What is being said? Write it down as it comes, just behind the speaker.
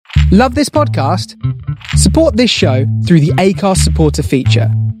Love this podcast? Support this show through the Acast supporter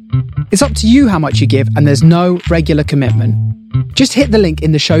feature. It's up to you how much you give, and there's no regular commitment. Just hit the link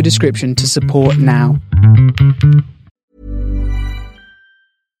in the show description to support now.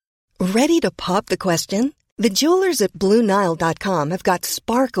 Ready to pop the question? The jewelers at BlueNile.com have got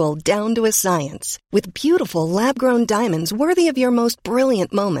sparkle down to a science with beautiful lab-grown diamonds worthy of your most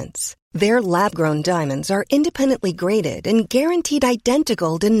brilliant moments. Their lab-grown diamonds are independently graded and guaranteed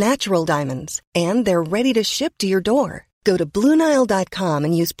identical to natural diamonds, and they're ready to ship to your door. Go to BlueNile.com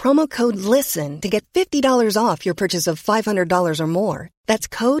and use promo code LISTEN to get $50 off your purchase of $500 or more. That's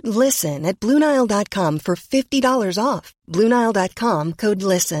code LISTEN at BlueNile.com for $50 off. BlueNile.com, code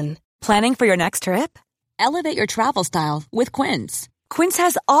LISTEN. Planning for your next trip? Elevate your travel style with Quince. Quince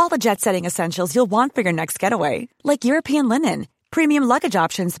has all the jet-setting essentials you'll want for your next getaway, like European linen, premium luggage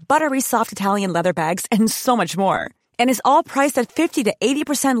options, buttery soft Italian leather bags, and so much more. And is all priced at 50 to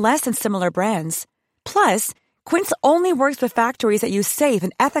 80% less than similar brands. Plus, Quince only works with factories that use safe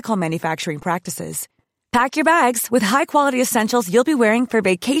and ethical manufacturing practices. Pack your bags with high-quality essentials you'll be wearing for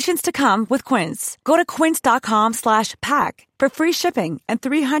vacations to come with Quince. Go to quince.com/pack for free shipping and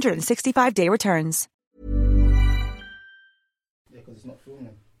 365-day returns. Yeah, because it's not filming.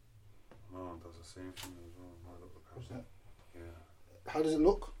 No, it does the same thing as well. What's that? Yeah. How does it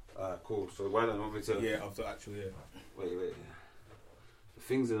look? Cool. So why don't you want me to... Yeah, after actual, yeah. Wait. The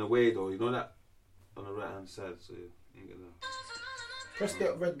thing's in the way though, you know that? On the right hand side, so you ain't gonna... Press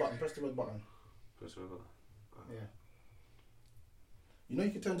the red button. Press the red button. Press the red button. Yeah. You know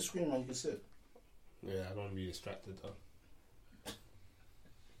you can turn the screen on, you can sit. Yeah, I don't want to be distracted though.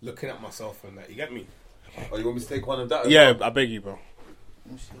 Looking at myself and that, you get me? Oh, you want me to take one of that? Yeah, I beg you, bro.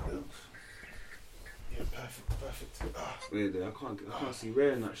 Let me see how it looks. Yeah, perfect. Wait there, I can't see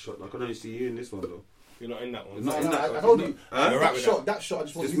Ray in that shot. I can only see you in this one though. You're not in that one. Not in that I shot. told you. Huh? That shot, I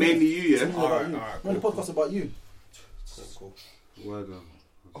just want It's you. mainly you, yeah? It's mainly about you. Alright, No, the cool. podcast about you. Cool. Well done.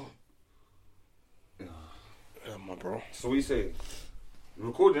 Yeah, my bro. So what you say? You're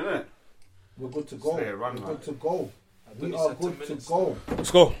recording, innit? We're good to go. Stay around, We're man. good to go. We you are said good 10 to minutes. go.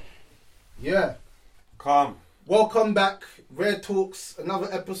 Let's go. Yeah. Calm. Welcome back, Rare Talks. Another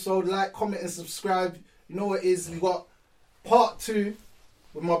episode. Like, comment, and subscribe. You know what it is. We got part 2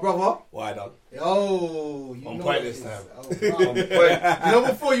 with my brother. Why done? Oh, you On know point what this it is. time. Oh, wow. You know,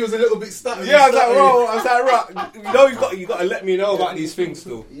 before you was a little bit stuck. Yeah, I was like, raw. You know, you got to let me know about these things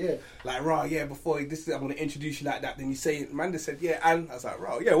still. Yeah. Like, raw, yeah, before I'm going to introduce you like that. Then you say, Amanda said, yeah, and I was like,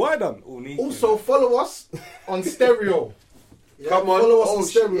 raw, yeah, why done? All neat. Also, follow us on Stereo. Yeah, Come on. Follow us on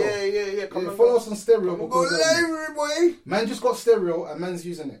Stereo. Yeah. Come on. Follow us on Stereo. Go because, live, boy. man just got Stereo and man's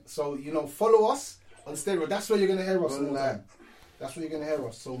using it. So, follow us on Stereo. That's where you're going to hear us. Go all the live. time. That's where you're going to hear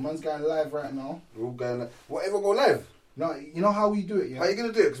us. So, man's going live right now. We're all going live. Whatever, go live. Now, you know how we do it, yeah? How you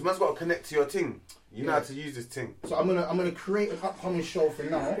gonna do it? Because man's got to connect to your thing. You know Yeah. how to use this thing. So I'm gonna create an upcoming show for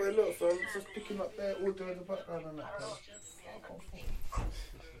now. Wait, look, fam. It's just picking up there, all doing the background and that.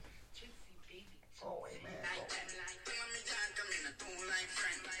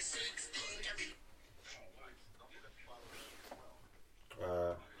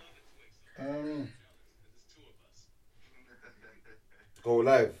 Go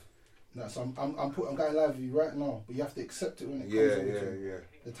live. No, so I'm going live with you right now, but you have to accept it when it comes. Yeah.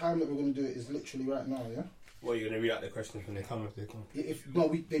 The time that we're gonna do it is literally right now, yeah. What, you're going to read out the questions when they come, if they come?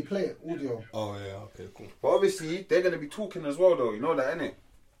 They play it audio. Oh, yeah, okay, cool. But obviously, they're gonna be talking as well, though. You know that, innit?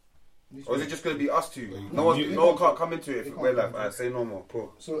 Or is it just gonna be us two? No one can't come into it if we're live. Alright, say no more.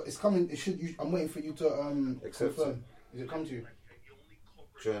 Cool. So it's coming. It should. I'm waiting for you to Accept confirm. Is it come to you?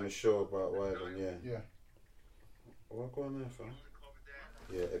 Join the show about why then, yeah. Yeah. What going there, fam?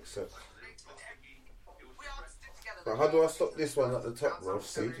 Yeah, accept. But how do I stop this one at the top, bro?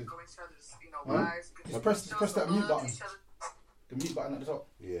 See? Huh? Just press that mute button. The mute button at the top.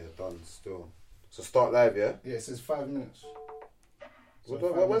 Yeah, done. Still. So start live, yeah. Yeah, it says 5 minutes.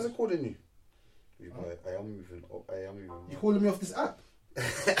 Where's it calling you? I am moving. You calling me off this app?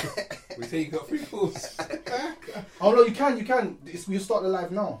 We say you got 3 calls. Oh no, you can. We'll start the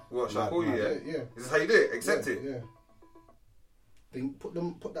live now. What, should I call you, yeah? Yeah. Is this how you do it? Accept it? Yeah. Then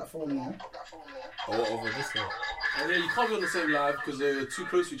put that phone there. Oh, what over this one? And yeah, you can't be on the same live because they're too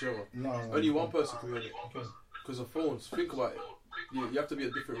close to each other. No. Only one person can be on it. Because of phones. Think about it. You have to be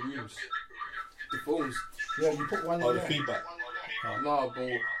at different rooms. The phones. Yeah, you put one in Oh, the there. feedback. Nah, bro.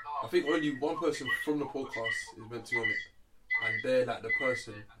 I think only one person from the podcast is meant to be on it. And they're like the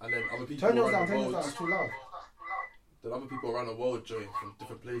person. And then other people Turn yours around down, the world. it's too loud. Then other people around the world join from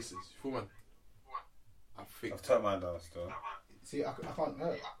different places. You feel, man? I think. I've turned mine down still. See, I can't hear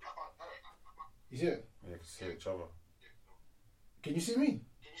it. You see it? Yeah, you can see each other. Can you see me?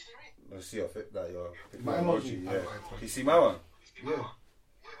 to see your fit, like your My emoji. Yeah. Can you see my one? Yeah.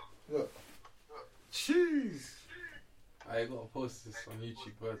 Look. Jeez. I gotta post this on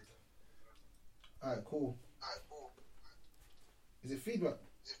YouTube, but Alright, cool. Is it feedback?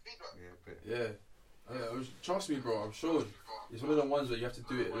 yeah. Trust me, bro. I'm sure it's one of the ones where you have to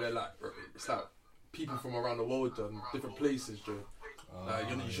do it. Where like it's like people from around the world and different places, Joe. Like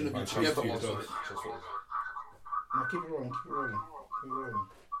you shouldn't be together once on it. No, keep it rolling.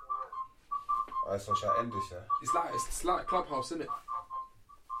 Alright, so shall I end this, yeah? It's like Clubhouse, isn't it?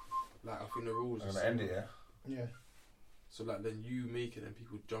 Like I think the rules. I'm gonna end it, yeah? Yeah. So like then you make it and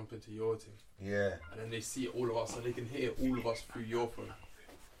people jump into your thing. Yeah. And then they see all of us and they can hear all of us through your phone.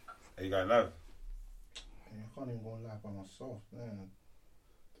 Are you going live? Yeah, I can't even go live by myself, man.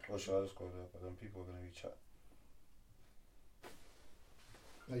 Or should I just go there? But then people are going to be chat.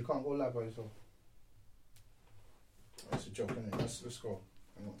 No, you can't go live by yourself. That's a joke, isn't it? Let's go.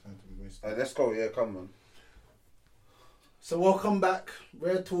 I don't got time to waste. Let's go, yeah, come on. So welcome back,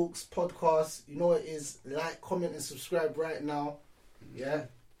 Rare Talks podcast. You know what it is. Like, comment and subscribe right now. Yeah.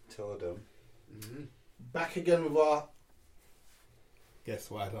 Tell them. Mm-hmm. Back again with our...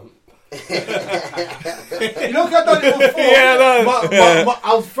 Guess what I done? You know, I've done it before. Yeah, no. But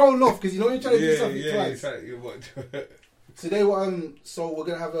I was thrown off because you know you're trying to do something twice. Exactly. What? Today, so we're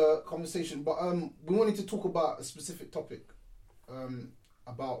gonna have a conversation, but we wanted to talk about a specific topic,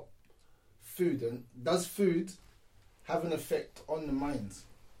 about food. And does food have an effect on the mind?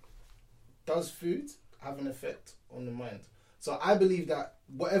 Does food have an effect on the mind? So I believe that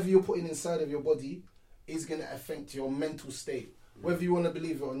whatever you're putting inside of your body is gonna affect your mental state. Whether you want to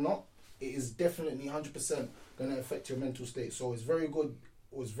believe it or not, it is definitely 100% going to affect your mental state. So it's very good.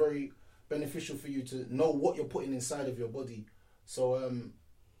 It was very beneficial for you to know what you're putting inside of your body. So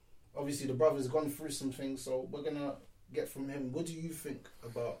obviously the brother's gone through some things, so we're going to get from him. What do you think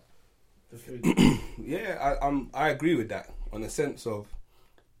about the food? Yeah, I agree with that on the sense of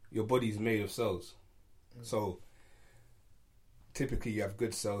your body's made of cells. So typically you have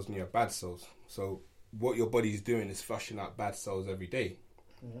good cells and you have bad cells. So what your body is doing is flushing out bad cells every day.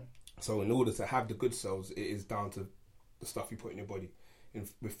 Mm-hmm. So in order to have the good cells, it is down to the stuff you put in your body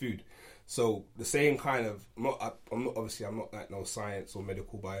with food. So the same kind of, I'm not like no science or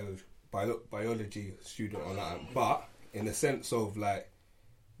medical biology student on that, but in the sense of like,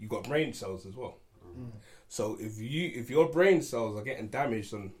 you got brain cells as well. Mm-hmm. So if your brain cells are getting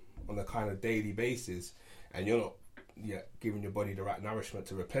damaged on a kind of daily basis, and you're not giving your body the right nourishment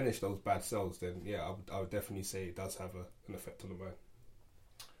to replenish those bad cells, then I would definitely say it does have an effect on the mind.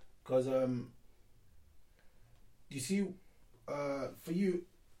 Because you see, for you,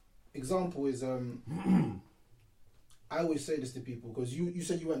 example is I always say this to people because you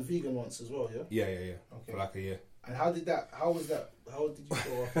said you went vegan once as well, yeah? Yeah. Okay. For like a year. And how did that? How was that? How did you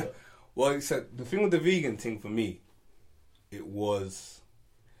go after that? Well, so the thing with the vegan thing for me, it was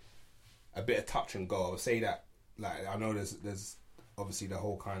a bit of touch and go. I would say that. Like, I know there's obviously the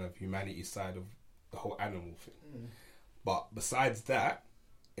whole kind of humanity side of the whole animal thing. But besides that,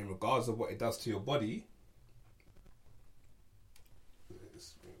 in regards of what it does to your body...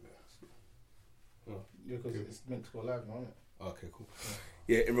 Because it's meant to go live now, isn't it? Okay, cool.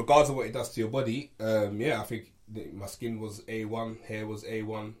 Yeah, in regards of what it does to your body, I think my skin was A1, hair was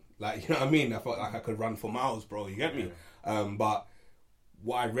A1. Like, you know what I mean? I felt like I could run for miles, bro. You get me? But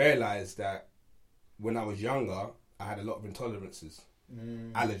what I realised that when I was younger, I had a lot of intolerances,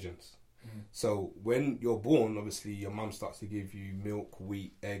 allergens. So when you're born, obviously your mum starts to give you milk,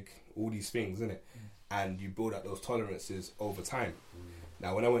 wheat, egg, all these things, innit? And you build up those tolerances over time.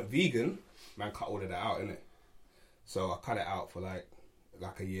 Now, when I went vegan, man cut all of that out, innit? So I cut it out for like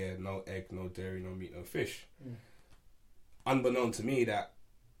a year, no egg, no dairy, no meat, no fish. Unbeknown to me that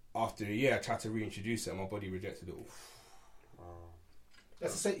after a year, I tried to reintroduce it and my body rejected it all.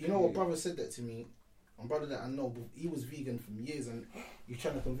 That's the same. You know what, brother said that to me. My brother that I know, but he was vegan for years, and he was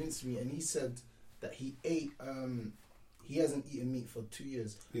trying to convince me. And he said that he ate, he hasn't eaten meat for 2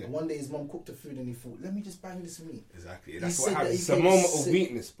 years. Yeah. And one day his mum cooked the food, and he thought, "Let me just bang this meat." Exactly. That's what happens. It's a moment of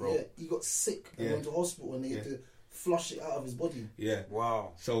weakness, bro. Yeah, he got sick and went to hospital, and they had to flush it out of his body. Yeah.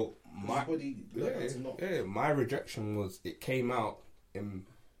 Wow. So my body, my rejection was it came out and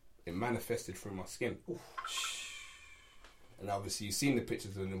it manifested through my skin. Oof. And obviously you've seen the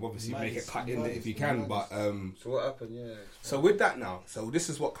pictures and obviously make it cut in there if you can. But so what happened? Yeah. So with that now, so this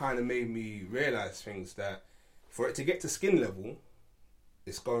is what kind of made me realise things, that for it to get to skin level,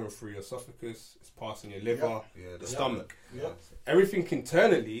 it's going through your esophagus, it's passing your liver, the stomach. Everything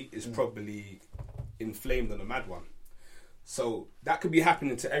internally is probably inflamed on a mad one. So that could be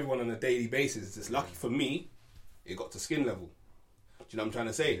happening to everyone on a daily basis. It's lucky for me, it got to skin level. you know what I'm trying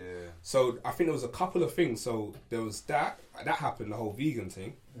to say? Yeah. So I think there was a couple of things. So there was that happened, the whole vegan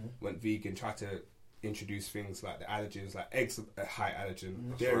thing. Went vegan, tried to introduce things like the allergens, like eggs are high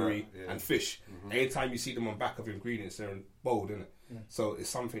allergen, dairy and fish. Anytime you see them on back of ingredients, they're in bold, isn't it? So it's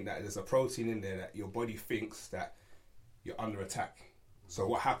something that there's a protein in there that your body thinks that you're under attack. So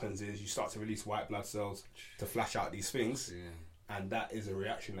what happens is you start to release white blood cells to flash out these things, and that is a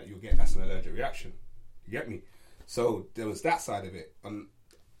reaction that you'll get. That's an allergic reaction. You get me? So there was that side of it.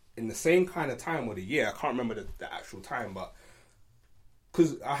 In the same kind of time of the year, I can't remember the actual time, but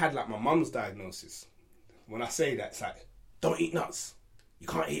because I had like my mum's diagnosis. When I say that, it's like, don't eat nuts. You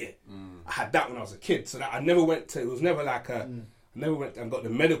can't eat it. I had that when I was a kid, so that I never went to. It was never like a. I never went and got the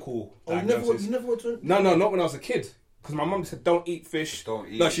medical diagnosis. You never went to. No, not when I was a kid. Because my mum said, don't eat fish.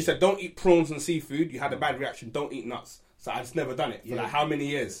 She said, don't eat prawns and seafood. You had a bad reaction. Don't eat nuts. So I just never done it for like how many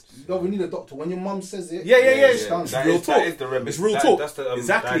years? No, we need a doctor. When your mum says it, it's done. real talk. That is the remedy. It's real talk. That's the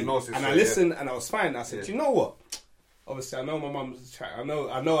exactly. diagnosis. And I listened and I was fine. I said, you know what? Obviously, I know my mum's trying.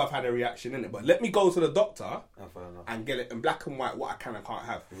 I know I've had a reaction in it, but let me go to the doctor and get it in black and white what I can and can't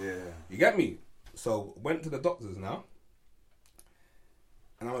have. Yeah. You get me? So went to the doctors now,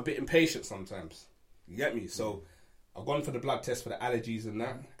 and I'm a bit impatient sometimes. You get me? So I've gone for the blood test for the allergies and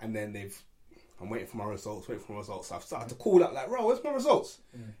that, and then I'm waiting for my results. So I've started to call up like, "Bro, where's my results?"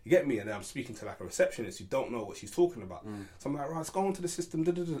 You get me? And then I'm speaking to like a receptionist who don't know what she's talking about. So I'm like, "Right, let's go into the system."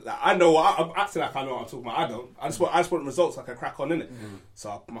 Like, I know. I'm acting like I know what I'm talking about. I don't. I just want results so I can crack on in it.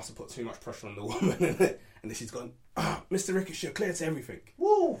 So I must have put too much pressure on the woman, and then she's gone, "Mr. Ricketts, you're clear to everything."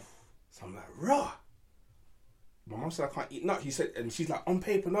 Woo! So I'm like, "Rah." My mum said I can't eat nuts. He said, and she's like, on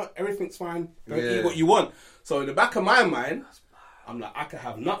paper, no, everything's fine. Don't eat what you want. So in the back of my mind, I'm like, I can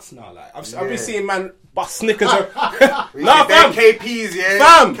have nuts now. Like I've been seeing man bust Snickers. No, fam. KPs,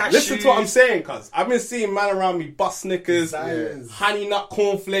 Fam, cashews. listen to what I'm saying, cuz I've been seeing man around me bust Snickers, honey nut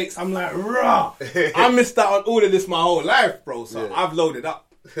cornflakes. I'm like, rah. I missed out on all of this my whole life, bro. So I've loaded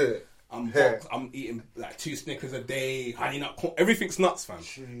up. I'm eating like 2 Snickers a day, honey nut corn. Everything's nuts,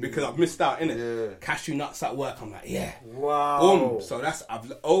 fam. Because I've missed out, innit? Cashew nuts at work. I'm like, wow. Boom. So that's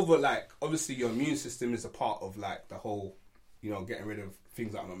obviously your immune system is a part of like the whole, getting rid of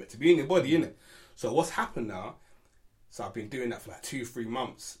things that are not meant to be in your body, innit? So what's happened now? So I've been doing that for like 2-3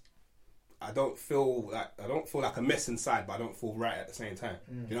 months. I don't feel like a mess inside, but I don't feel right at the same time.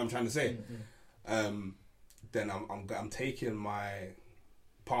 You know what I'm trying to say? Then I'm taking my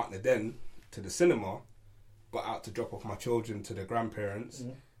partner then to the cinema, got out to drop off my children to the grandparents,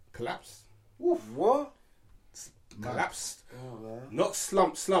 collapsed. Oof, what? Collapsed. Not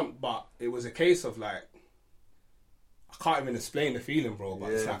slump, but it was a case of like, I can't even explain the feeling, bro,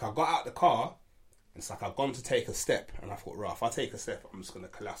 but it's like I got out the car, it's like I've gone to take a step, and I thought, right, if I take a step, I'm just going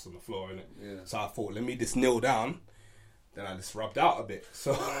to collapse on the floor, innit? Yeah. So I thought, let me just kneel down. Then I just rubbed out a bit.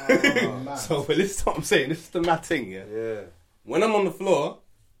 So, but this is what I'm saying. This is the mad thing, yeah? When I'm on the floor,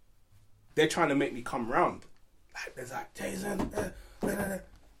 they're trying to make me come round. Like, there's like, Jason.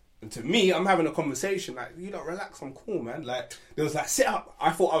 And to me, I'm having a conversation. Like, you don't relax, I'm cool, man. Like, there was like, sit up.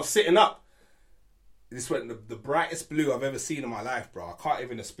 I thought I was sitting up. This went the brightest blue I've ever seen in my life, bro. I can't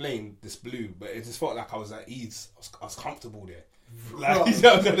even explain this blue, but it just felt like I was at ease. I was comfortable there. Like, you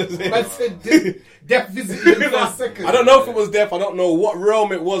know what I'm saying? I said death visited for a second. I don't know if it was death. I don't know what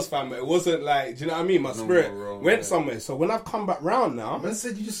realm it was, fam. But it wasn't like, do you know what I mean? My spirit went somewhere. So when I've come back round now, man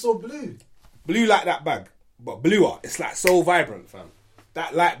said you just saw blue like that bag, but bluer. It's like so vibrant, fam.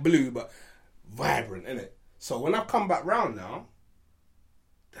 That light blue, but vibrant, innit? So when I've come back round now,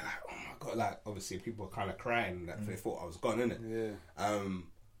 they're like, oh my god! Like obviously people are kind of crying that they thought I was gone, innit? Yeah.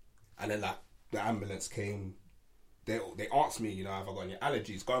 And then like the ambulance came. They asked me, have I got any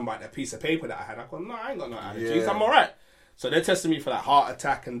allergies? Going by that piece of paper that I had, I go, no, I ain't got no allergies. I'm alright. So they're testing me for like heart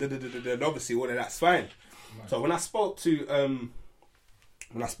attack and and obviously all of that's fine. Right. So when I spoke to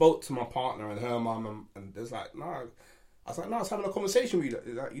my partner and her mum and there's like, no, I was like, no, I was having a conversation with you.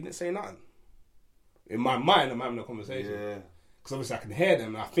 Like, you didn't say nothing. In my mind, I'm having a conversation. Yeah. Because obviously I can hear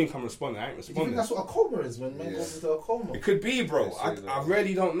them and I think I'm responding. I ain't responding. Do you think that's what a coma is when man goes into a coma? It could be, bro. I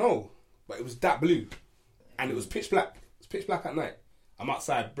really don't know. But it was that blue. And it was pitch black. It's pitch black at night. I'm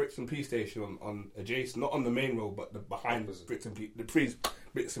outside Brixton Police Station on adjacent, not on the main road, but behind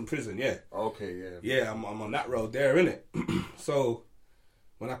Brixton Prison. Yeah. Okay. Yeah. Yeah, I'm on that road there, innit? So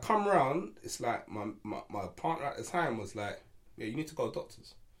when I come round, it's like my partner at the time was like, "Yeah, you need to go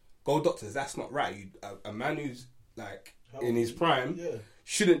doctors. Go doctors. That's not right. A man who's like in his prime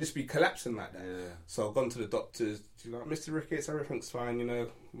shouldn't just be collapsing like that." Yeah. So I've gone to the doctors. Mr. Ricketts, everything's fine.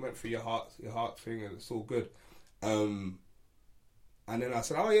 Went through your heart thing, and it's all good. And then I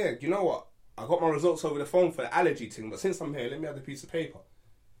said, "Oh yeah, you know what? I got my results over the phone for the allergy thing, but since I'm here, let me have the piece of paper.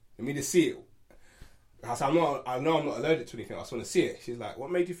 Let me just see it. I said, I know I'm not allergic to anything. I just want to see it. She's like,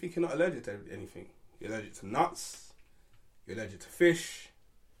 what made you think you're not allergic to anything? You're allergic to nuts. You're allergic to fish,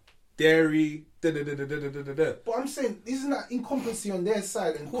 dairy, da-da-da-da-da-da-da-da. But I'm saying, isn't that incompetency on their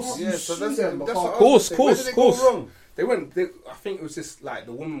side? And course, yeah, so that's Of course. I think it was just like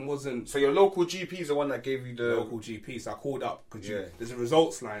the woman wasn't. So your local GP is the one that gave you the local GP. So I called up because there's a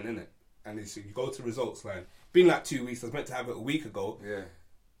results line in it, and you go to the results line. Been like 2 weeks. I was meant to have it a week ago. Yeah.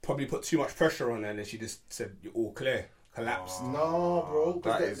 Probably put too much pressure on her, and then she just said, "You're all clear." Collapsed. No, bro.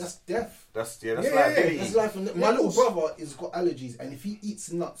 That's death. That's liability. That's life. My little brother has got allergies, and if he eats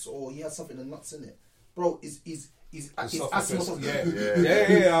nuts or he has something with nuts in it, bro, is asthma.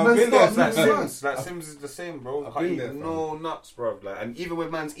 Yeah. I've been there. Like Sims is the same, bro. Can't eat no nuts, bro. Like, and even when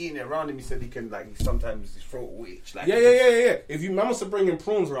man's eating it around him, he said he can sometimes his throat will itch. Like, yeah. If you man was to bring in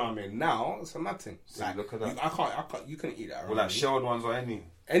prawns around me now, it's a mad thing. Like, look at that. I can't. You couldn't eat that. Well, like shelled ones or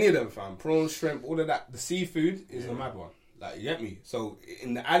any of them, fam. Prawns, shrimp, all of that. The seafood is a mad one. Like, you get me? So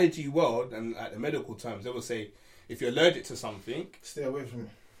in the allergy world and like the medical terms, they will say if you're allergic to something, stay away from it.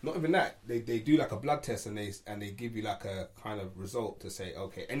 Not even that. They do like a blood test and they give you like a kind of result to say,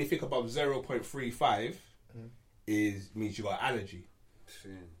 okay, anything above 0.35 means you got allergy.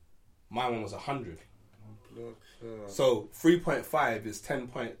 My one was 100. So 3.5 is 10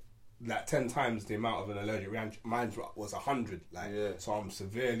 times the amount of an allergic reaction. Mine was 100. So I'm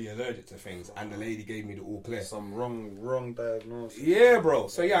severely allergic to things, and the lady gave me the all clear. Some wrong diagnosis. Yeah, bro.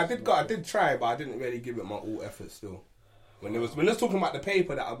 So yeah, I did try, but I didn't really give it my all effort still. When they was talking about the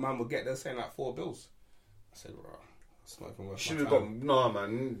paper that a man would get, they're saying like $4 bills. I said, bro, it's not even worth. Should have got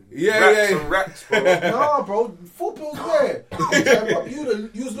man. Racks, bro. Nah, bro, $4 where?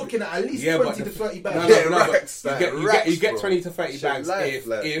 You was looking at least 20 to 30 bags. You get 20 to 30 bags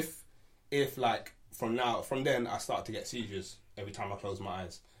if like from then I started to get seizures every time I close my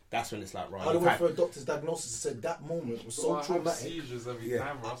eyes. That's when it's like, right. I went for a doctor's diagnosis and said that moment was so traumatic. Seizures every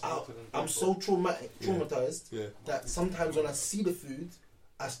time, I'm so traumatized that sometimes when I see the food,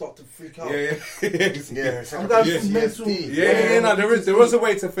 I start to freak out. I'm going through mental. No, there was a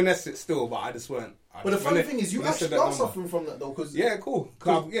way to finesse it still, but I just weren't. But the funny thing is, you actually are suffering from that though, because cool.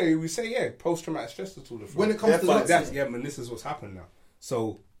 We say post-traumatic stress disorder. When it comes to that, man, this is what's happened now.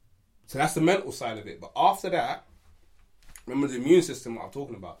 So that's the mental side of it. But after that, remember the immune system what I'm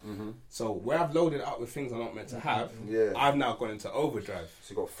talking about. So where I've loaded it up with things I'm not meant to have, I've now gone into overdrive.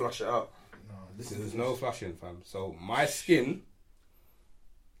 So you got to flush it out. No, there's no flushing, fam. So my skin,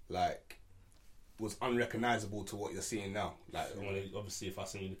 like, was unrecognizable to what you're seeing now. Like, obviously, if I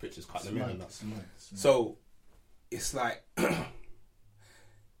send you the pictures, cut them in and that. So it's like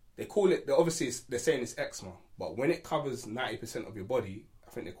they call it. Obviously, they're saying it's eczema, but when it covers 90% of your body,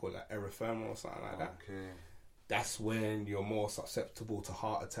 I think they call it like erythema or something like that. Okay. That's when you're more susceptible to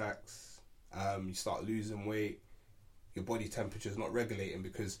heart attacks. You start losing weight. Your body temperature is not regulating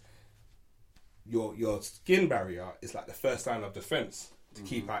because your skin barrier is like the first line of defense to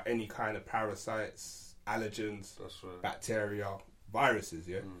keep out any kind of parasites, allergens, bacteria, viruses.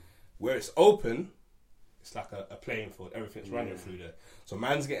 Where it's open, it's like a playing field. Everything's running through there. So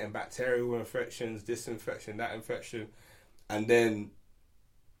man's getting bacterial infections, this infection, that infection, and then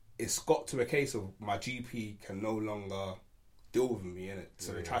it's got to a case of my GP can no longer deal with me, innit?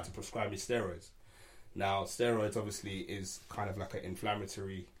 So they tried to prescribe me steroids. Now, steroids obviously is kind of like an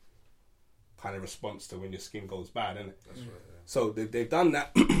inflammatory kind of response to when your skin goes bad, innit? That's right. So they've done that.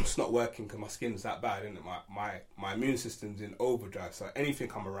 It's not working because my skin's that bad, innit? My immune system's in overdrive, so anything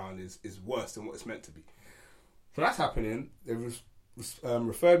come around is worse than what it's meant to be. So that's happening. They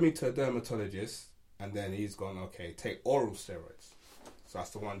referred me to a dermatologist, and then he's gone, okay, take oral steroids. So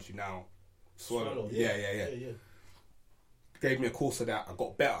that's the ones you now swallow. Yeah. Gave me a course of that. I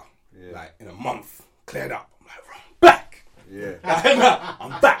got better. Like in a month, cleared up. I'm like, I'm back.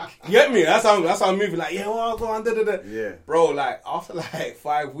 I'm back. You get me? That's how I'm moving. Like, go on. Bro, like after like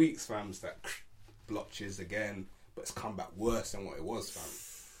 5 weeks, fam, it's like blotches again, but it's come back worse than what it was, fam.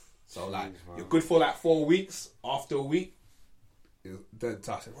 So like, you're good for like 4 weeks. After a week, I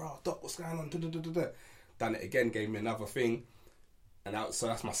said, "Bro, doc, what's going on?" Done it again. Gave me another thing. And so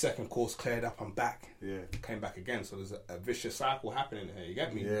that's my second course, cleared up, I'm back. Came back again. So there's a vicious cycle happening here, you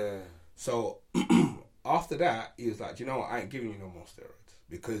get me? So after that, he was like, do you know what, I ain't giving you no more steroids.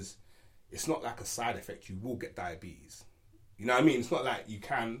 Because it's not like a side effect, you will get diabetes. You know what I mean? It's not like you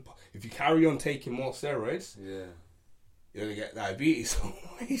can, if you carry on taking more steroids, you're going to get diabetes. So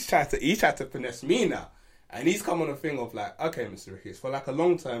he's tried to finesse me now. And he's come on a thing of like, okay, Mr. Ricketts, for like a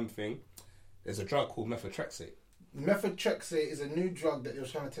long-term thing, there's a drug called methotrexate. Methotrexate is a new drug that they're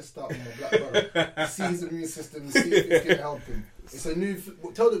trying to test out on my black brother. To see his immune system, see if it's going to help him. It's a new...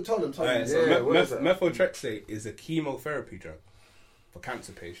 Tell them. Right, so methotrexate is a chemotherapy drug for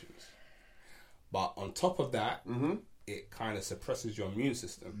cancer patients. But on top of that, it kind of suppresses your immune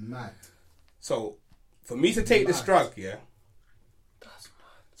system. Mad. So, for me to take this drug,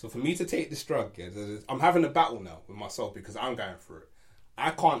 I'm having a battle now with myself because I'm going through it.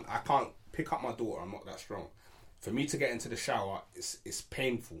 I can't pick up my daughter. I'm not that strong. For me to get into the shower, it's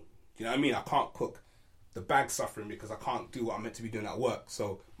painful. You know what I mean? I can't cook. The bag's suffering because I can't do what I'm meant to be doing at work.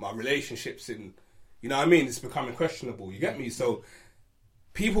 So my relationships you know what I mean? It's becoming questionable. You get me? So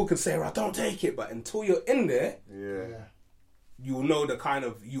people could say, "Well, don't take it," but until you're in there, you will know the kind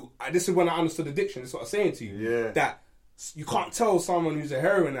of this is when I understood addiction. That's what I'm saying to you. Yeah. That you can't tell someone who's a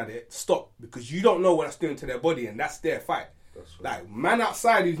heroin addict stop because you don't know what that's doing to their body, and that's their fight. Like, man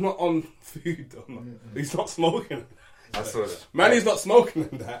outside who's not on food, he's not smoking. I saw that. Man who's not smoking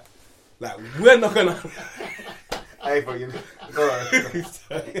and that. Like, we're not gonna. Hey, but you.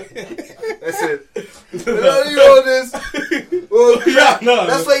 Listen. You know this. Well, Yeah, no.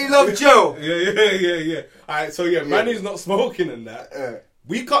 That's why you love Joe. Yeah. Alright, so man who's not smoking and that.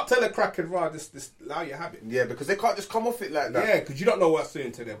 We can't tell a crackhead, right, this allow your habit. Yeah, because they can't just come off it like that. Yeah, because you don't know what's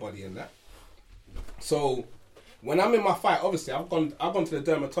doing to their body and that. So, when I'm in my fight, obviously, I've gone to the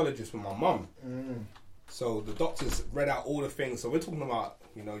dermatologist with my mum. So the doctors read out all the things. So we're talking about,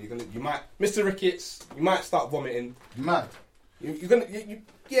 you might, Mr. Ricketts, you might start vomiting. Mad.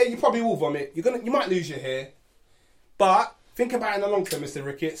 You probably will vomit. You might lose your hair, but think about it in the long term, Mr.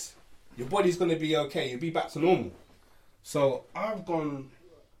 Ricketts. Your body's gonna be okay. You'll be back to normal. So I've gone.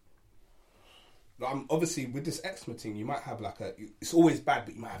 Obviously, with this eczema thing, you might have it's always bad,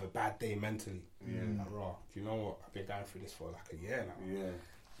 but you might have a bad day mentally. Yeah. Like, raw. Do you know what? I've been going through this for like a year now. Yeah.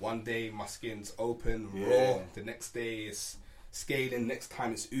 One day my skin's open, raw. The next day it's scaling. Next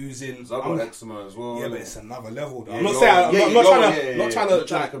time it's oozing. So I've got eczema as well. Yeah, but it's another level though. I'm not saying, I'm not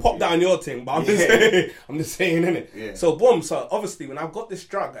trying to pop that on your thing, but I'm just saying, innit? Yeah. So boom, so obviously when I've got this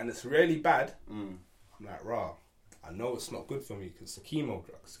drug and it's really bad, I'm like, raw. I know it's not good for me because it's a chemo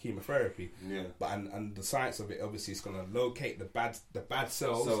drug, it's chemotherapy. Yeah. But and the science of it, obviously, it's gonna locate the bad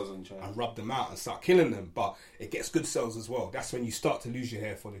cells and rub them out and start killing them. But it gets good cells as well. That's when you start to lose your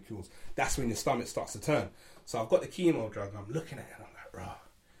hair follicles. That's when your stomach starts to turn. So I've got the chemo drug. I'm looking at it and I'm like, rah,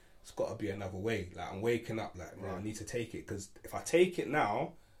 it's got to be another way. Like I'm waking up like, rah, I need to take it because if I take it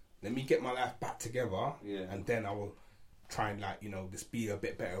now, let me get my life back together, and then I will try and just be a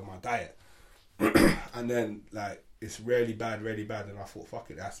bit better with my diet. And then it's really bad, and I thought,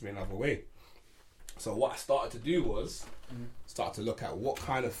 fuck it, there has to be another way. So what I started to do was start to look at what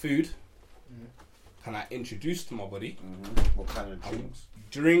kind of food can I introduce to my body. What kind of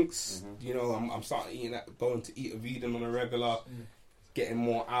drinks? I'm starting eating going to eat a vegan on a regular, getting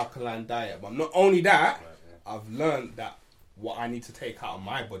more alkaline diet. But not only that, I've learned that what I need to take out of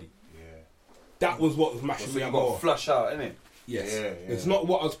my body. Yeah, that was what was mashing me up. Got to flush out, innit? Yes, it's not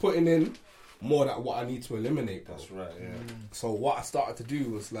what I was putting in. More than what I need to eliminate. Bro. That's right, yeah. So what I started to do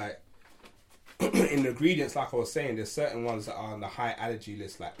was in the ingredients, like I was saying, there's certain ones that are on the high allergy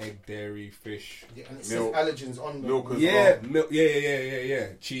list, like egg, dairy, fish. Yeah, and it says allergens on milk as well. Milk, yeah.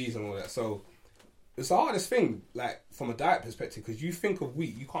 Cheese and all that. So it's the hardest thing, from a diet perspective, because you think of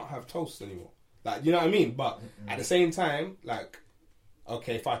wheat, you can't have toast anymore. You know what I mean? But at the same time,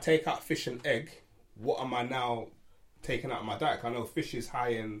 okay, if I take out fish and egg, what am I now taken out of my diet? I know fish is high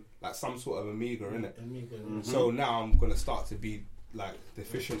in some sort of omega in it. So now I'm gonna start to be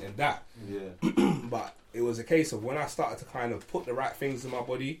deficient in that. Yeah. But it was a case of when I started to kind of put the right things in my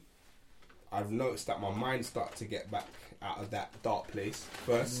body, I've noticed that my mind started to get back out of that dark place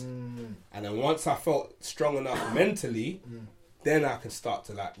first, and then once I felt strong enough mentally, then I can start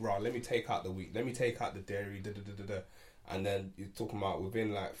to let me take out the wheat, let me take out the dairy, and then you're talking about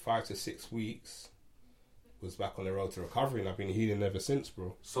within 5 to 6 weeks. Was back on the road to recovery, and I've been healing ever since,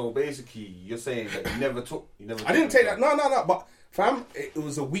 bro. So basically, you're saying that you never took. I didn't take that. No. But fam, it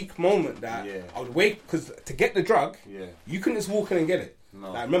was a weak moment that I would wait because to get the drug, you couldn't just walk in and get it.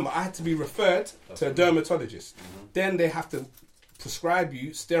 No. Remember, I had to be referred to a dermatologist. Then they have to prescribe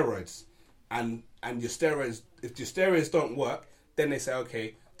you steroids, and your steroids. If your steroids don't work, then they say,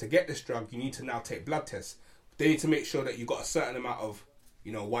 okay, to get this drug, you need to now take blood tests. They need to make sure that you got a certain amount of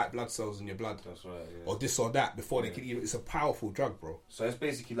white blood cells in your blood. That's right, yeah. Or this or that before they can even... It's a powerful drug, bro. So it's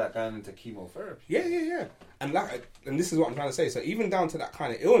basically going into chemotherapy. Yeah. And this is what I'm trying to say. So even down to that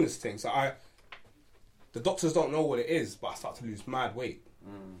kind of illness thing. So the doctors don't know what it is, but I start to lose mad weight.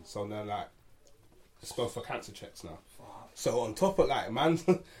 So then just go for cancer checks now. So on top of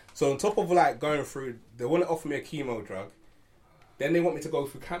like going through, they want to offer me a chemo drug. Then they want me to go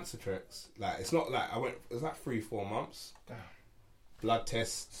through cancer checks. Like it's not like it was like 3-4 months. Damn. Blood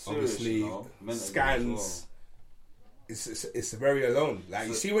tests, obviously, scans. It's very alone. Like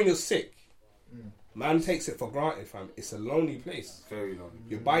you see when you're sick, man takes it for granted, fam. It's a lonely place. Very lonely.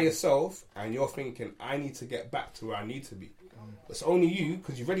 You're by yourself and you're thinking, I need to get back to where I need to be. It's only you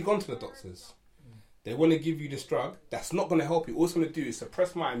because you've already gone to the doctors. They want to give you this drug that's not going to help you. All it's going to do is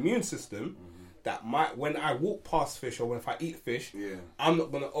suppress my immune system. That might, when I walk past fish or when if I eat fish, I'm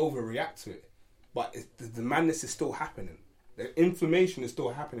not going to overreact to it. But the madness is still happening. The inflammation is still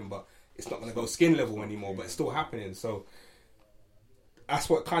happening, but it's not going to go skin level anymore. But it's still happening. So that's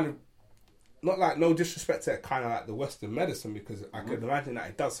what kind of, not like no disrespect to kind of like the Western medicine, because I could imagine that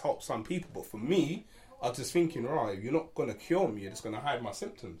it does help some people. But for me, I was just thinking, right, you're not going to cure me. You're just going to hide my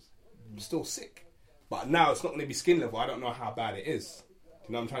symptoms. I'm still sick. But now it's not going to be skin level. I don't know how bad it is. Do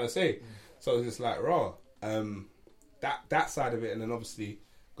you know what I'm trying to say? So it's just like, raw. That side of it, and then obviously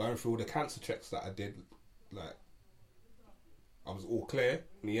going through all the cancer checks that I did, like, I was all clear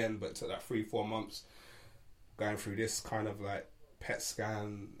in the end, but it took like 3-4 months going through this kind of like PET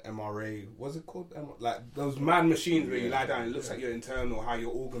scan, MRA, what's it called? Like those mad machines where you lie down and it looks like your internal, how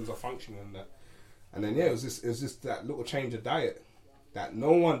your organs are functioning and that. And then, it was just that little change of diet. That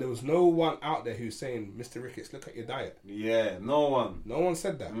there was no one out there who's saying, Mr. Ricketts, look at your diet. Yeah, no one. No one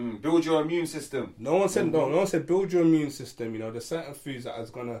said that. Build your immune system. No one said no one said build your immune system. You know, there's certain foods that is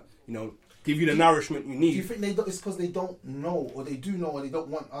gonna, give you the nourishment you need. Do you think it's because they don't know, or they do know, or they don't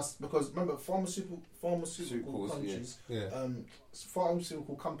want us? Because remember, pharmaceutical countries,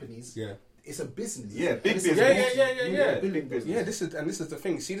 pharmaceutical companies, it's a business. Yeah, big business. Yeah. This is the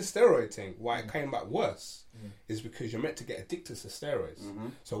thing. See the steroid thing. Why it came back worse is because you're meant to get addicted to steroids.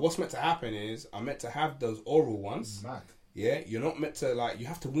 So what's meant to happen is I'm meant to have those oral ones. Mad. Yeah, you're not meant to you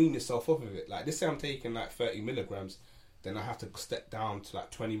have to wean yourself off of it. Like this, say I'm taking like 30 milligrams, then I have to step down to like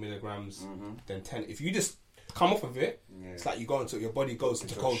 20 milligrams, then 10. If you just come off of it, it's like you go into your body goes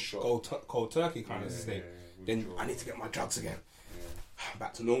into cold turkey kind of state. Then I need to get my drugs again.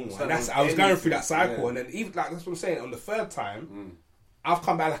 Back to normal. And I was going through that cycle, and then even like that's what I'm saying. On the third time, I've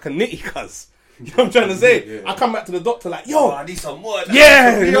come back like a nitty cuz. You know what I'm trying to say? I come back to the doctor like, yo, I need some more.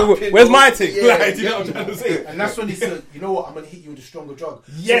 Where's my thing? You know what I'm trying to say? And that's when he said, you know what, I'm gonna hit you with a stronger drug.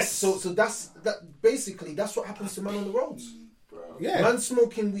 Yes. So that's basically that's what happens to men on the roads. Yeah. Man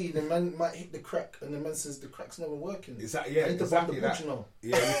smoking weed and man might hit the crack, and the man says the crack's never working. Exactly. I need to Exactly the budge, you know.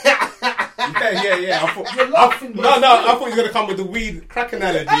 Yeah. I thought, You're laughing, no, I thought you were gonna come with the weed crack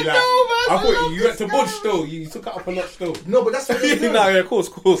analogy. I know, man. I thought you went to budge still. You took it up a notch still. No, but that's what they do. No, yeah, of course.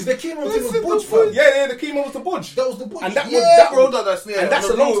 The chemo thing was budge, fam. Yeah, the chemo was the budge. That was the budge. And that that's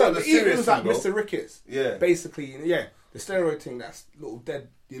a long time. Even serious like thing, Mr. Ricketts. Yeah. Basically, the steroid thing. That's your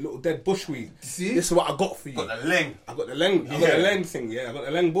little dead bushweed. See, this is what I got for you. Got the leng. I got the leng. I got the leng thing. Yeah, I got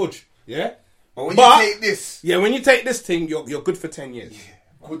the leng budge. Yeah. But when you take this, when you take this thing, you're good for 10 years. Yeah.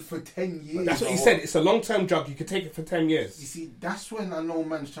 Good for 10 years. That's what he said. It's a long-term drug. You can take it for 10 years. You see, that's when I know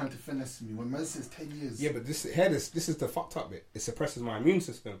man's trying to finesse me. When man says 10 years. Yeah, but this is the fucked up bit. It suppresses my immune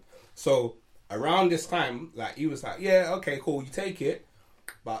system. So around this time, like he was like, yeah, okay, cool, you take it,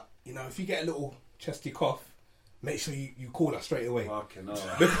 but if you get a little chesty cough, make sure you call us straight away. Fucking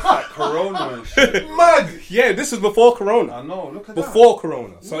hell. Like Corona and shit. Mad! Yeah, this is before Corona. I know, look at before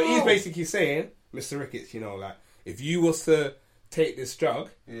Corona. So he's basically saying, Mr. Ricketts, if you was to take this drug,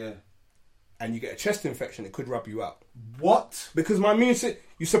 and you get a chest infection, it could rub you out. What? Because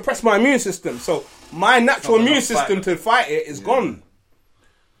you suppress my immune system, so my natural immune system to fight it is gone.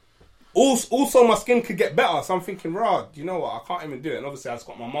 Also, my skin could get better, so I'm thinking, you know what, I can't even do it. And obviously, I just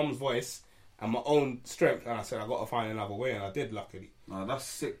got my mum's voice and my own strength, and I said, I got to find another way, and I did, luckily. No, that's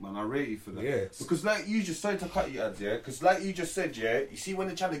sick, man. I rate you for that. Yeah. Because like you just, sorry to cut you, ads, because like you just said, you see when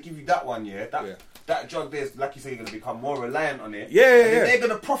they're trying to give you that one, that drug there's, like you say, you're going to become more reliant on it. Yeah. They're going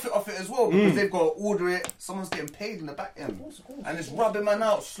to profit off it as well, because they've got to order it, someone's getting paid in the back end. Of course. And it's rubbing man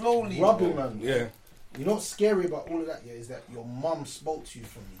out slowly. Man. Yeah. You know what's scary about all of that, is that your mum spoke to you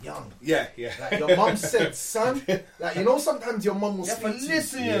from young. Yeah. Like your mum said, son, like sometimes your mum will speak to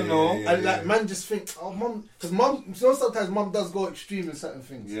listen, you. And like man just think, oh mum, because mum, sometimes mum does go extreme in certain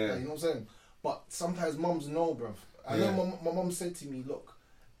things. Yeah. Like, you know what I'm saying? But sometimes mums know, bruv. I know my mum said to me, look,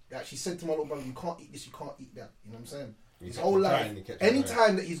 she said to my little brother, you can't eat this, you can't eat that. You know what I'm saying? His whole life,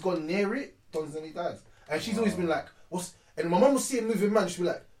 anytime that he's gone near it, he dies. And she's always been like, and my mum will see him moving, man, she'll be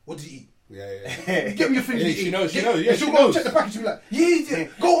like, what did you eat? Yeah. Give me your thing. She knows. Yeah, she'll go and check the package. She'll be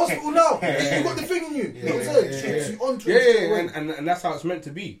like, go hospital now. You got the thing in you. You know what I'm saying? And that's how it's meant to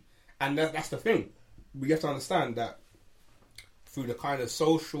be. And that's the thing. we have to understand that through the kind of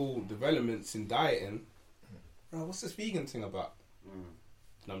social developments in dieting, what's this vegan thing about? You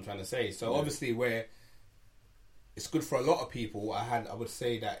know what I'm trying to say? So obviously where it's good for a lot of people, I would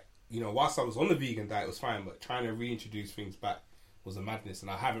say that, you know, whilst I was on the vegan diet, it was fine, but trying to reintroduce things back was a madness,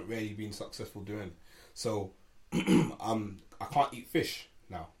 and I haven't really been successful doing it. So I can't eat fish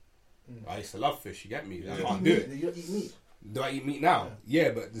now. I used to love fish, you get me? I can't do it. You don't eat meat? Do I eat meat now?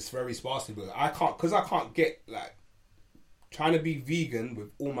 Yeah, but it's very sparsely. But I can't get, like, trying to be vegan with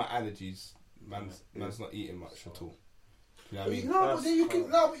all my allergies, man's not eating much at all. You know what I mean? No, but then you can.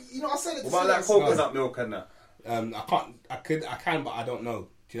 No, but, you know, I said it. What about like coconut milk and that? I can, but I don't know.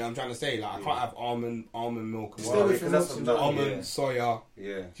 Do you know what I'm trying to say? Like, I can't have almond milk and Stay away from almond, soya. Yeah. Do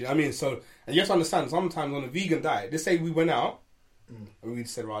you know what I mean? So, and you have to understand, sometimes on a vegan diet, let's say we went out and we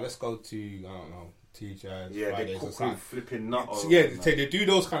said, right, let's go to, I don't know, TJ's, Yeah, they Fridays or cook something. with flipping nut. Yeah, they do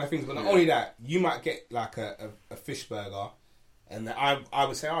those kind of things, but not only that, you might get like a fish burger, and then I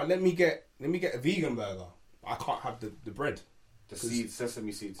would say, oh, let me get a vegan burger. I can't have the bread. The seeds,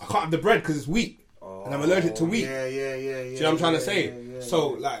 sesame seeds. I can't have the bread because it's wheat. And I'm allergic to wheat. Yeah. Do you know what I'm trying to say? So,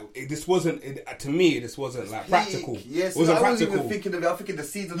 like, this wasn't, to me, this wasn't, like, practical. Yes, it wasn't I wasn't practical. even thinking of it. I'm thinking the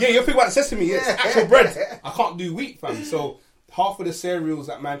seeds. Yeah, you're thinking about the sesame. Yeah. It's actual bread. I can't do wheat, fam. So, half of the cereals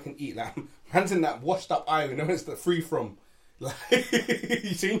that man can eat, like, man's in that washed up iron, you know, it's the free from. Like,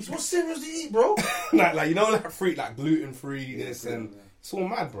 you see? What cereals do you eat, bro? like, you know, like, free, like, gluten free, this, and it's all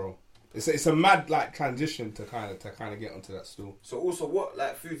mad, bro. It's a mad, like, transition to kind of get onto that stool. So also, what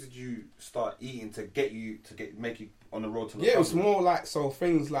like foods did you start eating to make you on the road to? Yeah, it was more like, so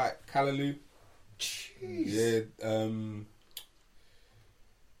things like callaloo. Jeez. Yeah.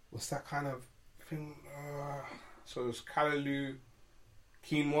 What's that kind of thing? So it was callaloo,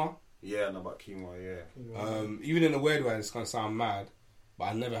 quinoa. Yeah, I know about quinoa. Yeah. Even in a weird way, it's gonna sound mad, but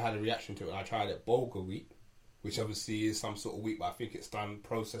I never had a reaction to it when I tried it. Bulgur wheat, which obviously is some sort of wheat, but I think it's done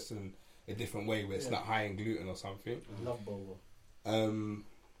processed in a different way where it's not high in gluten or something. I love bulgur.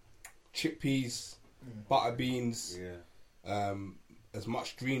 Chickpeas, butter beans, as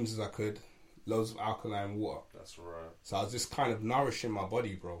much greens as I could, loads of alkaline water. That's right. So I was just kind of nourishing my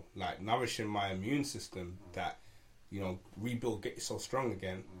body, bro. Like, nourishing my immune system that, you know, rebuild, get yourself strong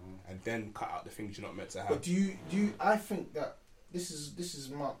again, and then cut out the things you're not meant to have. But do you? I think that this is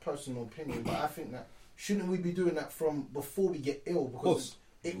my personal opinion, but I think that shouldn't we be doing that from before we get ill? Because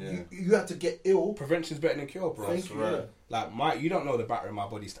you have to get ill. Prevention's better than cure, bro. Thank you. Yeah. Like, you don't know the battery my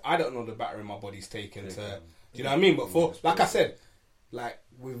body's. I don't know the battery my body's taking to. Do you know what I mean? But for, like I said, like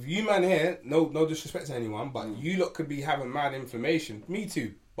with you man here, no disrespect to anyone, but you lot could be having mad inflammation. Me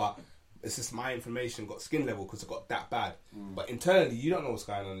too, but it's just my inflammation got skin level because it got that bad. But internally, you don't know what's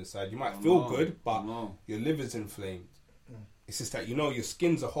going on inside. You might feel good, but your liver's inflamed. It's just that, you know, your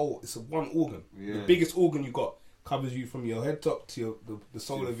skin's a whole. It's a one organ. The biggest organ you got covers you from your head top to the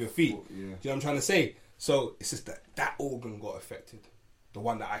sole of your feet. Do you know what I'm trying to say? So it's just that organ got affected. The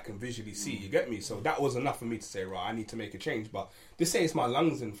one that I can visually see, you get me? So that was enough for me to say, right, I need to make a change. But this say it's my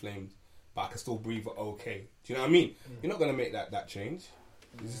lungs inflamed, but I can still breathe okay. Do you know what I mean? You're not going to make that change.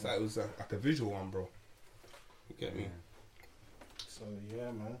 It's just like, it was like a visual one, bro. You get me? So yeah,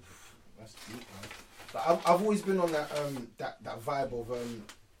 man, that's deep, man. But I've always been on that that vibe of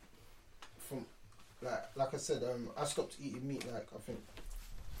from like I said, I stopped eating meat, like, I think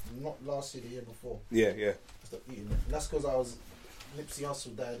not last year, the year before. Yeah. I stopped eating it, and that's because I was Nipsey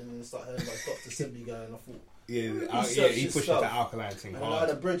Hussle died, and then started hearing about Dr. Sebi guy, and I thought. He pushed the alkaline thing and hard. I had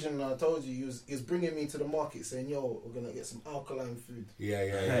a bridge, and I told you he was bringing me to the market saying, "Yo, we're gonna get some alkaline food." Yeah.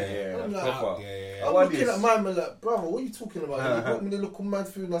 I'm like, Yeah. I'm looking at my man like, brother, what are you talking about? He brought me the local mad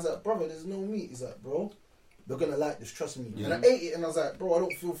food, and I was like, brother, there's no meat. He's like, bro, they're gonna like this, trust me. And I ate it, and I was like, bro, I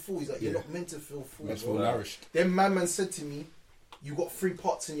don't feel full. He's like, you're not meant to feel full. Meant to feel nourished. Then my man said to me, you got 3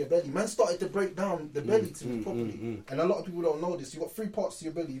 parts in your belly. Man started to break down the belly to me properly. And a lot of people don't know this. You got 3 parts to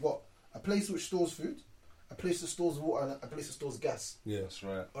your belly. You got a place which stores food, a place that stores water, and a place that stores gas. Yeah, that's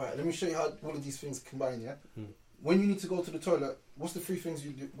right. Alright, let me show you how all of these things combine, yeah? When you need to go to the toilet, what's the 3 things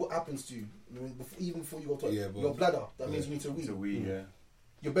you do? What happens to you? Even before you go to the toilet? Your bladder, that means you need to wee.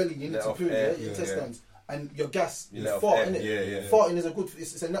 Your belly, you need to poo, your intestines. And your gas, you fart, innit? Farting is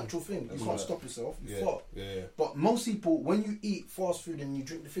it's a natural thing. You can't stop yourself. You fart. But most people, when you eat fast food and you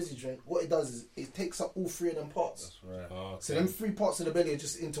drink the fizzy drink, what it does is it takes up all 3 of them parts. That's right. Okay. So them 3 parts of the belly are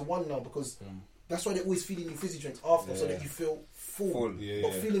just into one now, because that's why they're always feeding you fizzy drinks after, so that you feel full.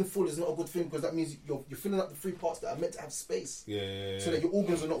 But feeling full is not a good thing, because that means you're filling up the 3 parts that are meant to have space. So that your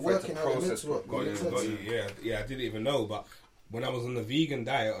organs are not working how they're meant to work. Got you. Yeah, I didn't even know, but when I was on the vegan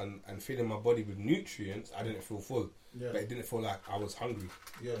diet and feeding my body with nutrients, I didn't feel full. But it didn't feel like I was hungry.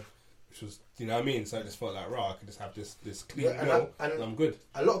 Yeah. which was, you know what I mean? So I just felt like, I could just have this clean Yeah, meal and I'm good.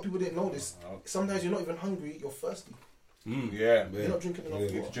 A lot of people didn't know this. Sometimes you're not even hungry, you're thirsty. Yeah. You're not drinking enough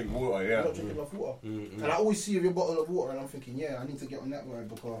water. You drink water, You're not drinking enough water. And I always see your bottle of water and I'm thinking, yeah, I need to get on that ride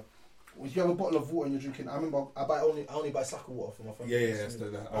because if you have a bottle of water and you're drinking, I remember I only buy Saka water for my family. Yeah, that's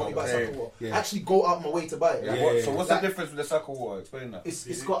I only buy Saka water. Yeah. Actually go out my way to buy it. So what's the difference with the Saka water? Explain that.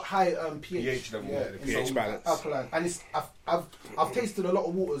 It's got high pH level. yeah, The pH balance. Alkaline, and it's I've tasted a lot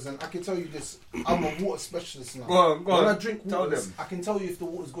of waters, and I can tell you this. I'm a water specialist now. Go on. When I drink Tell waters, them. I can tell you if the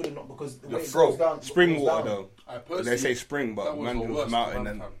water's good or not because the Your way it throat. goes down. Spring goes water down. though. They say spring, but man goes mountain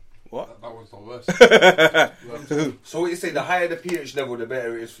and what? That was the worst. So what you say? The higher the pH level, the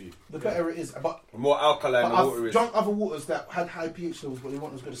better it is for you. The better it is, but The more alkaline the water I've is. drunk other waters that had high pH levels, but they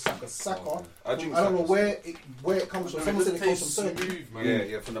weren't as good as Saka. Saka, I drink I don't know Saka. where it comes from. Someone said it comes from Turkey. smooth, man.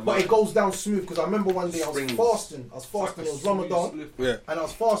 Yeah, from the But it mountain. goes down smooth because I remember one day I was Springs. fasting. It was Ramadan. Yeah. And I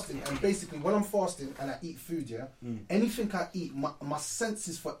was fasting, and basically when I'm fasting and I eat food, anything I eat, my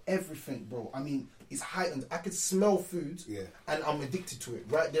senses for everything, bro. I mean, it's heightened. I could smell food, and I'm addicted to it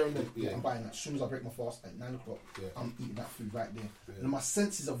right there and then. I'm buying that as soon as I break my fast at 9 o'clock. I'm eating that food right there, and my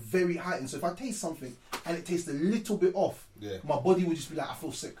senses are very heightened. So if I taste something and it tastes a little bit off, my body would just be like, I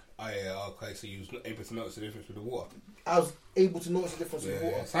feel sick. Oh yeah, okay. So you was not able to notice the difference with the water. I was able to notice the difference with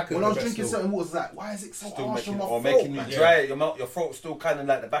water. Saka's When I the was best drinking still. certain waters, like, why is it so Still harsh on my throat? making you man? dry. Your throat's still kind of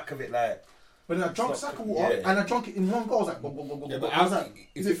like the back of it, like. But then I drank Saka water and I drank it in one go. I was like, I was like,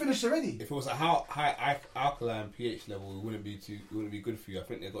 is it finished already? If it was a high alkaline pH level, it wouldn't be good for you. I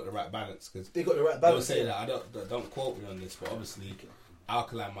think they got the right balance because They got the right I balance. would say that don't quote me on this, but obviously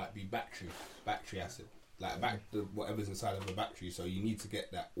alkaline might be battery acid, like whatever's inside of the battery. So you need to get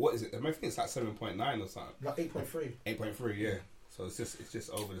that. What is it? I think it's like 7.9 or something. Not 8.3. 8.3, yeah. So it's just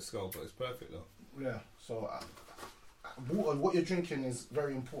over the scale, but it's perfect though. Yeah. So water, what you're drinking is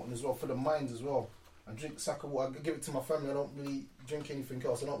very important as well for the mind as well. I drink Saka water. I give it to my family. I don't really drink anything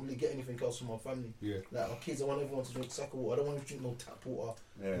else. I don't really get anything else from my family. Yeah. Like my kids, I want everyone to drink Saka water. I don't want to drink no tap water.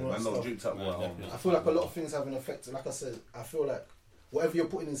 Yeah, and all that I don't stuff. drink tap water. I feel like a lot of things have an effect. Like I said, I feel like whatever you're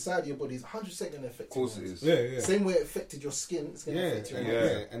putting inside your body is 100% going to affect. Of course it your is. mind. Yeah. Same way it affected your skin, it's going to affect your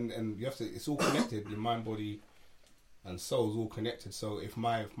mind. And you have to. It's all connected. Your mind, body, and soul is all connected. So if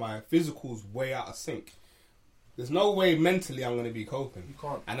my physical's way out of sync, there's no way mentally I'm going to be coping. You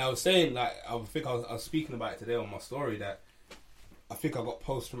can't. And I was saying, like, I was speaking about it today on my story that I think I got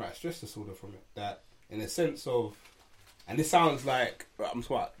post-traumatic stress disorder from it. That in a sense of, and this sounds like I'm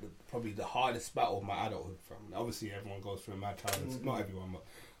talking about probably the hardest battle of my adulthood. From obviously everyone goes through a mad childhood. Not everyone, but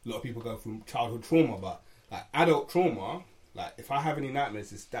a lot of people go through childhood trauma. But like adult trauma, like if I have any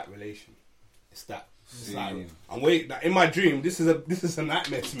nightmares, it's that relation. It's that. It's like, I'm waiting. Like, in my dream, this is a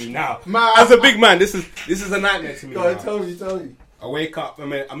nightmare to me now. Man. As a big man, this is a nightmare to me. Go now. tell me. I wake up.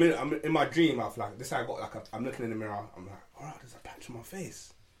 I'm in my dream. I'm looking in the mirror. I'm like, oh, there's a patch on my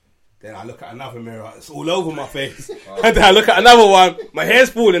face. Then I look at another mirror. It's all over my face. And then I look at another one. My hair's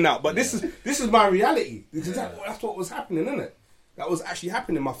falling out. But this is my reality. That's what was happening, isn't it? That was actually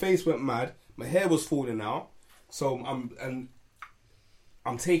happening. My face went mad. My hair was falling out. So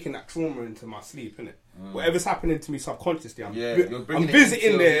I'm taking that trauma into my sleep, innit? Whatever's happening to me subconsciously, I'm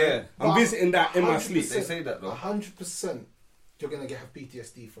visiting there. I'm visiting that in my sleep. They say that though. 100% you're going to have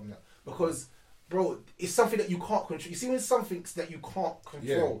PTSD from that. Because, bro, it's something that you can't control. You see when something that you can't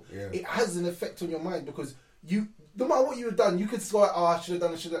control, it has an effect on your mind because no matter what you have done, you could say, oh, I should have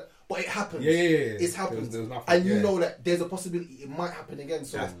done it, but it happens. It's happened. There's nothing, and you know that there's a possibility it might happen again.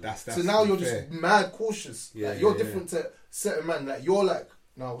 So, so now you're just mad cautious. Like, you're different to certain man. Like, you're like,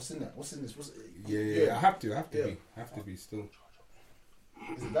 no, what's in that? What's in this? I have to be still.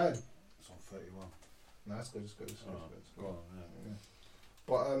 Is it bad? It's on 31. No, that's good. It's good. Go on,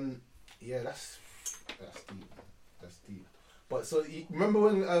 But that's deep. That's deep. But so you remember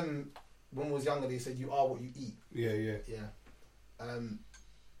when we was younger, they said you are what you eat. Yeah.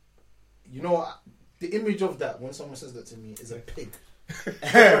 You know what? The image of that when someone says that to me is a pig.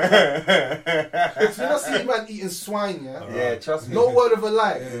 If you not see a man eating swine, Yeah, trust me. no word of a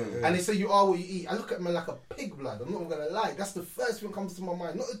lie. And they say you are what you eat. I look at man like a pig, blood. I'm not gonna lie. That's the first thing that comes to my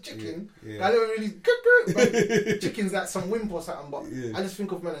mind. Not a chicken. I never really. But chicken's like some wimp or something. But I just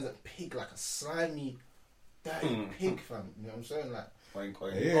think of man as a pig, like a slimy, dirty pig, fam. You know what I'm saying? Like,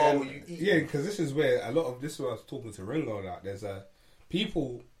 because this is where I was talking to Ringo. Like, there's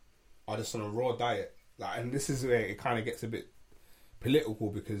people are just on a raw diet. Like, and this is where it kind of gets a bit political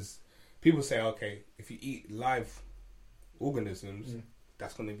because people say, okay, if you eat live organisms,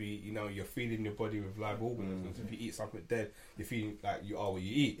 that's going to be, you're feeding your body with live organisms. If you eat something dead, you're feeding like you are what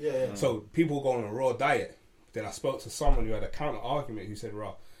you eat. So people go on a raw diet. Then I spoke to someone who had a counter argument who said,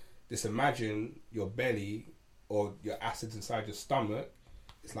 just imagine your belly or your acids inside your stomach.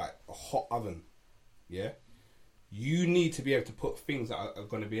 It's like a hot oven. Yeah. You need to be able to put things that are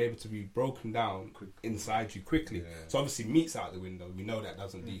going to be able to be broken down inside you quickly. Yeah. So obviously meat's out the window. We know that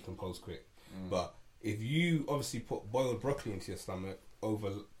doesn't decompose quick. But if you obviously put boiled broccoli into your stomach over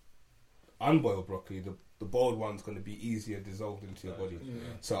unboiled broccoli, the boiled one's going to be easier dissolved into your body. Yeah.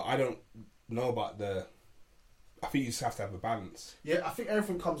 So I don't know about I think you just have to have a balance. Yeah, I think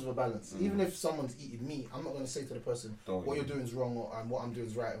everything comes with a balance. Even if someone's eating meat, I'm not going to say to the person, what you're doing is wrong and what I'm doing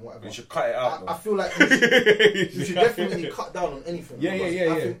is right and whatever. You should cut it out. I feel like you should definitely cut down on anything.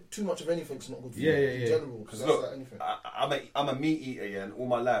 I think too much of anything's not good for you in general. Because look, like anything. I'm a meat eater, and all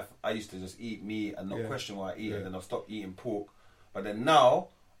my life I used to just eat meat and not question why I eat it, and then I'll stop eating pork. But then now,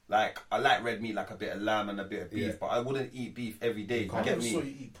 like, I like red meat, like a bit of lamb and a bit of beef, but I wouldn't eat beef every day. I never saw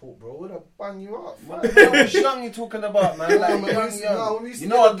you eat pork, bro. Would I bang you up? Man, I was young, you talking about, man. Like, young. When we used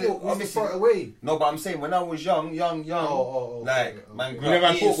to obviously throw it away. No, but I'm saying, when I was young, man, grew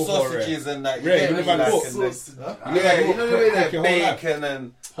up eating sausages and that. You never had pork? Yeah, you know the way they're bacon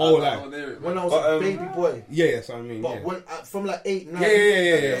and... Whole life. When I was a baby boy. Yeah, that's what I mean. But when from like 8, 9.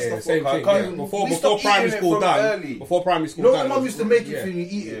 Yeah. Same thing. Before primary school done. Before primary school done. You know, my mum used to make it for you,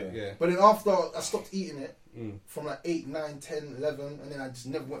 eat it. Yeah. But then after I stopped eating it, from like 8, 9, 10, 11, and then I just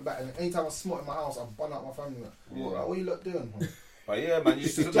never went back. And anytime I smelt in my house, I bun out my family. Like, what are you lot doing? But yeah, man,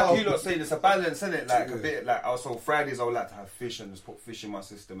 like you lot saying, it's a balance, isn't it? Like a bit, like also Fridays I would like to have fish and just put fish in my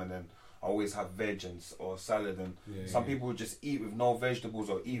system, and then I always have veg or salad, and some people would just eat with no vegetables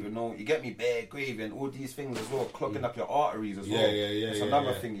or eat with no, you get me, bare gravy and all these things as well, clogging up your arteries as well. It's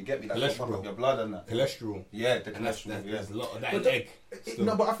another thing, you get me, like clogging up your blood and that. Cholesterol. Yeah, the cholesterol. There's a lot of that in egg.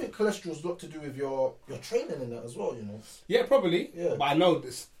 No, but I think cholesterol's got to do with your training in that as well, you know. Yeah, probably. Yeah. But I know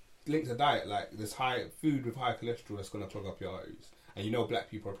this linked to diet, like there's food with high cholesterol that's going to clog up your arteries. And you know black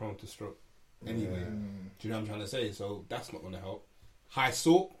people are prone to stroke anyway. Do you know what I'm trying to say? So that's not going to help. High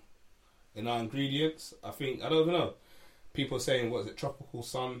salt in our ingredients. I don't even know. People saying, what is it, tropical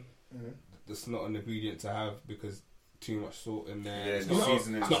sun? That's not an ingredient to have because too much salt in there. Yeah, it's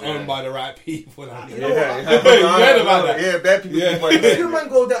not owned by the right people. Like, you heard about that? Yeah, bad people. If you man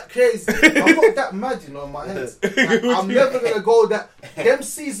go that crazy, I'm not that mad, you know, in my head. Like, I'm never going to go that. Them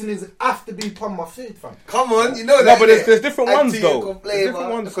seasonings have to be upon my food, fam. Come on, you know that. No, but there's different ones though. Different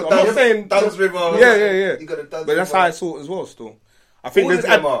ones. I'm not saying Duns River. Yeah. But that's high salt as well still. I think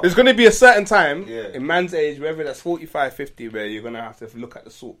there's going to be a certain time in man's age, whether that's 45, 50, where you're going to have to look at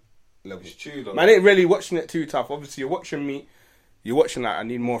the salt level. It's true, though. Man ain't really watching it too tough. Obviously, you're watching me. You're watching that. I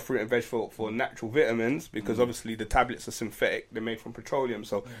need more fruit and veg for natural vitamins because obviously the tablets are synthetic. They're made from petroleum.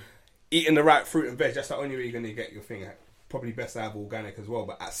 So eating the right fruit and veg, that's the only way you're going to get your thing. Probably best to have organic as well.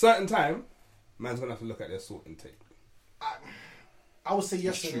 But at a certain time, man's going to have to look at their salt intake. I would say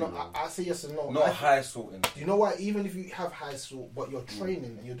yes and no. I say yes and no. Not high salt in. Do you know why? Even if you have high salt, but you're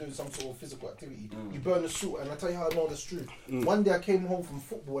training and you're doing some sort of physical activity, you burn the salt. And I tell you how I know that's true. One day I came home from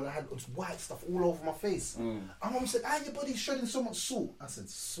football and I had this white stuff all over my face. And mum said, your body's shedding so much salt. I said,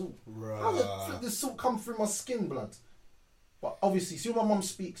 salt? How did the salt come through my skin, blood? But obviously, see when my mum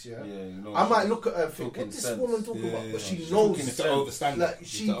speaks, you know, I might look at her and think, what's this woman talking about? But she knows. It's to overstand. Like,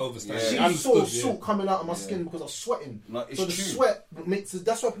 she saw salt coming out of my skin because I was sweating. No, so the sweat makes it,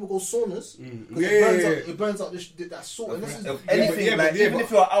 that's why people go saunas. Because it burns out that salt. And this is anything, even if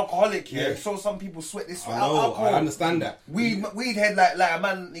you're an alcoholic, so some people sweat this sweat out alcohol. I understand that. Weed head like a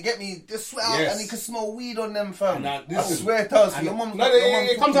man, you get me, just sweat out and you can smell weed on them, fam. I swear it does.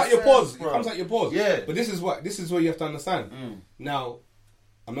 It comes out your pores. It comes out your pores. Yeah. But this is what you have to understand. Now,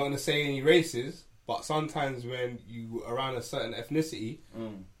 I'm not going to say any races, but sometimes when you around a certain ethnicity,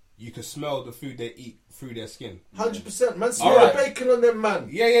 you can smell the food they eat through their skin. 100%. Man, smell the bacon on them, man.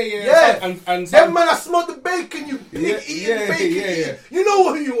 Yeah. And them, man, I smell the bacon, you pig eating bacon. You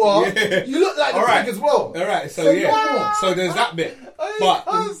know who you are. Yeah. You look like the pig as well. All right, so there's that bit. But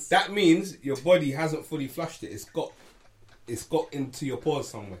that means your body hasn't fully flushed it. It's got into your pores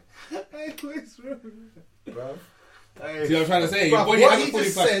somewhere. Bro. See what I'm trying to say? But what he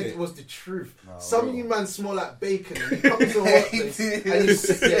just said was the truth. Some of you man smell like bacon and you come to the workplace and you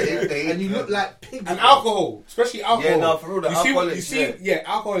sit there and you look like pigs. And alcohol, especially alcohol. Yeah, no, for real, alcoholics.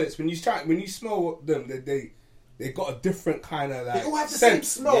 Alcoholics, when you smell them, they got a different kind of like they all have the scent.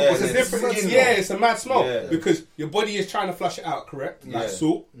 same smell. It's a different it's a mad smell because your body is trying to flush it out, correct? Like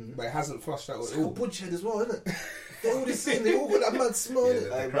salt, but it hasn't flushed out at all. It's like a butchhead as well, isn't it? They're all the same, they all got that mad smell.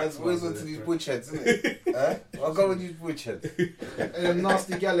 Man's always went to these butchheads, isn't it? I'll go with these butchheads. And them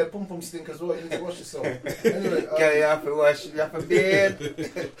nasty gal, their pum-pum stink as well, you need to wash yourself. Anyway, gal, you have to wash, you have to beard.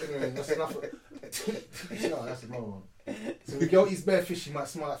 Anyway, that's enough. No, that's another one. So if a girl eats bare fish, she might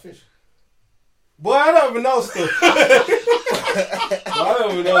smell like fish. Boy, I don't even know still.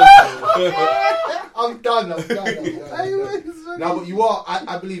 I'm done. No, but you are.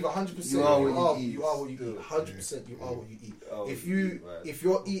 I believe 100%. You are what you eat. 100%. You are what you eat. If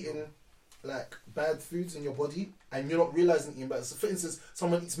you're eating like bad foods in your body and you're not realizing eating bad. So for instance,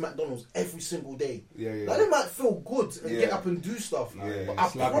 someone eats McDonald's every single day. Like they might feel good and get up and do stuff. But I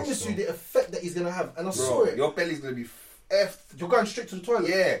promise you the effect that he's gonna have. And I saw it. Your belly's gonna be effed. You're going straight to the toilet.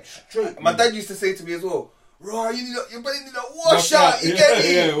 Yeah, straight. My dad used to say to me as well, "Bro, your belly need a wash out. You get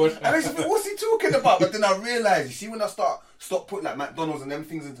me?" And I used to think, what's he talking about? But then I realised, you see, when I stop putting like McDonald's and them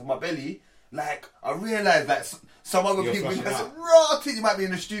things into my belly, like I realised that some other people that's raw. You might be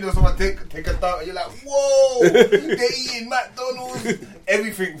in the studio, someone take a dump, and you're like, "Whoa, they're eating McDonald's,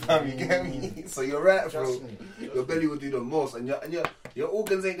 everything, fam." You get me? So you're right, bro. Your belly will do the most, and your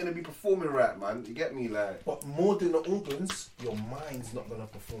organs ain't gonna be performing right, man. You get me, like. But more than the organs, your mind's not gonna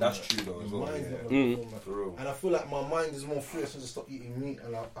perform. That's right. true, though. Your mind's not gonna perform. Right. For real. And I feel like my mind is more free since I stopped eating meat,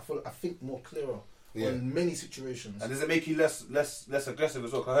 and I think more clearer. In many situations. And does it make you less aggressive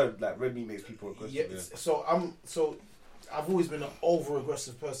as well? 'Cause I heard like red meat makes people aggressive. Yeah. So I've always been an over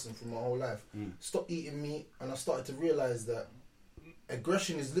aggressive person for my whole life. Stopped eating meat, and I started to realize that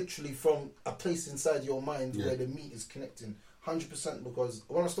aggression is literally from a place inside your mind where the meat is connecting. 100%. Because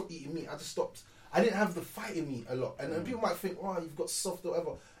when I stopped eating meat, I didn't have the fight in me a lot. And people might think, "Oh, you've got soft or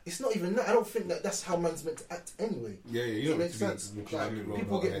whatever." It's not even that. I don't think that's how man's meant to act anyway. Yeah. It makes sense. Like,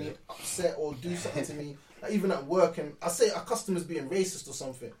 people get me upset or do something to me, like even at work, and I say a customer's being racist or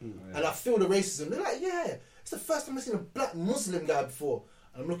something, and I feel the racism. They're like, "Yeah, it's the first time I've seen a black Muslim guy before."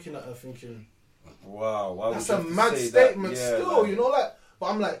 And I'm looking at her thinking, "Wow, why that's a mad statement." Still, you know, like. But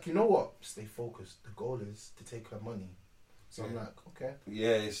I'm like, you know what? Stay focused. The goal is to take her money. So I'm like, okay.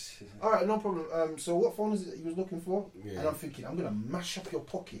 Yes. All right, no problem. So what phone is it that you was looking for? Yeah. And I'm thinking, I'm gonna mash up your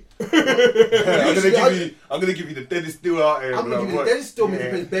pocket. I'm gonna give you the deadest deal out here. I'm gonna give you the deadest deal, make you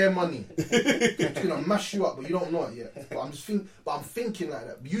pay bare money. I'm just gonna mash you up, but you don't know it yet. But I'm thinking like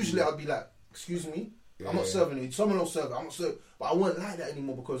that. Usually I'd be like, excuse me, I'm not serving you. Someone else serve it. I'm not serving. But I won't like that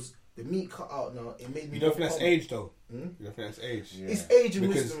anymore because the meat cut out now. It made me. You don't think that's age though? You don't think that's age? Yeah. It's age and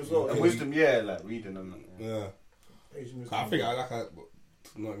wisdom as well. And wisdom, like reading and yeah. I think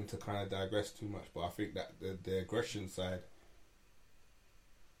not even to kind of digress too much, but I think that the aggression side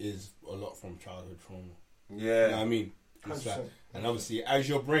is a lot from childhood trauma. Yeah, you know what I mean. And obviously, as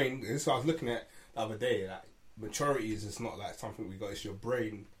your brain, this is what I was looking at the other day. Like maturity is just not like something we got. It's your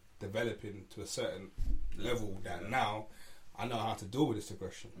brain developing to a certain level that now I know how to deal with this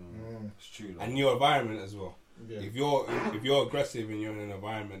aggression. It's true, and your environment as well. Yeah. If you're aggressive and you're in an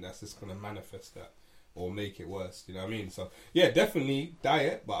environment that's just going to manifest that or make it worse, you know what I mean? So yeah, definitely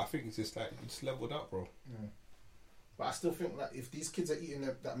diet, but I think it's just like you just leveled up, bro. Yeah. But I still think like if these kids are eating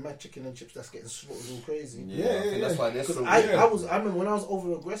that mad chicken and chips that's getting slaughtered all crazy. That's why they're so. I remember when I was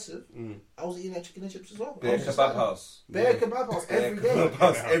over aggressive, I was eating that chicken and chips as well. Bare kebab house. Bare kebab house every day.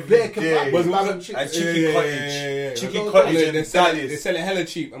 Bare kebab and chicken cottage. Chicken cottage and they sell it hella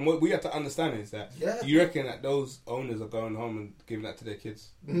cheap. And what we have to understand is that you reckon that those owners are going home and giving that to their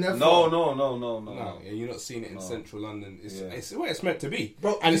kids? Never. No. You're not seeing it in central London. It's where it's meant to be,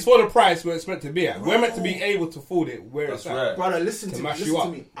 bro, and it's for the price where it's meant to be at. We're meant to be able to afford it where it's at. Right. Brother, listen to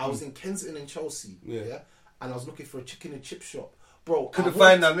me. I was in Kensington and Chelsea, and I was looking for a chicken and chip shop. Bro, couldn't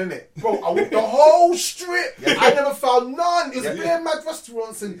find none, innit? Bro, I walked the whole strip. I never found none. It was bare mad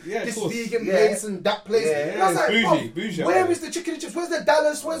restaurants and this vegan place and that place. And I was like, bougie. Where is the chicken and chips? Where's the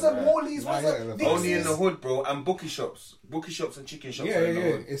Dallas? Where's the Morley's? Where's the only in the hood, bro, and bookie shops and chicken shops. Yeah.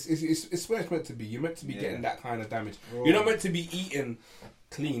 It's where it's meant to be. You're meant to be getting that kind of damage. Bro. You're not meant to be eating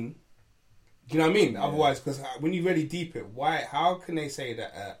clean. You know what I mean? Yeah. Otherwise, because when you really deep it, how can they say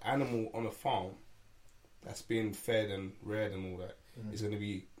that an animal on a farm that's being fed and reared and all that is going to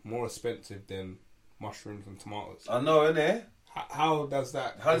be more expensive than mushrooms and tomatoes? I know, innit? How does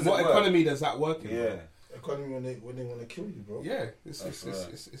that? What economy does that work in? Yeah, economy when they want to kill you, bro. Yeah,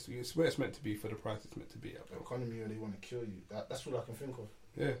 it's where it's meant to be for the price it's meant to be at, bro. Economy when they want to kill you. That's what I can think of.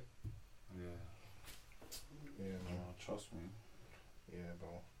 Yeah. Yeah, man. Trust me. Yeah,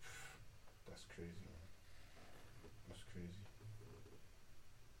 bro. That's crazy, man. That's crazy.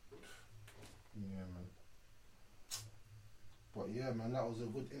 Yeah, man. But yeah, man, that was a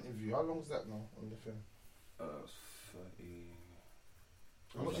good interview. How long was that now on the thing? 30.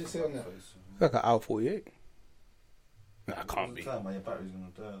 How much did you say on that? Like an hour 48. That can't be. Time, man, your battery's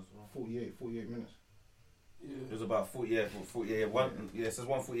gonna die as well. 48 minutes. Yeah. It was about 40. It says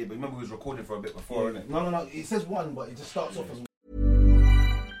 148. But remember, we was recording for a bit before, innit? No. It says 1, but it just starts off as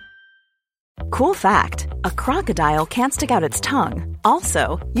Cool fact, a crocodile can't stick out its tongue.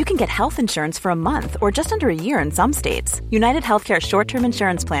 Also, you can get health insurance for a month or just under a year in some states. United Healthcare short-term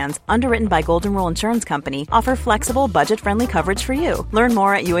insurance plans, underwritten by Golden Rule Insurance Company, offer flexible, budget-friendly coverage for you. Learn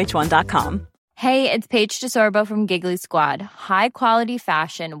more at uh1.com. Hey, it's Paige DeSorbo from Giggly Squad. High quality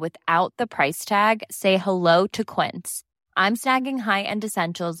fashion without the price tag. Say hello to Quince. I'm snagging high-end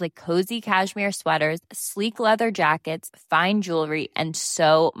essentials like cozy cashmere sweaters, sleek leather jackets, fine jewelry, and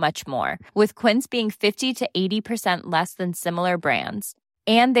so much more. With Quince being 50 to 80% less than similar brands.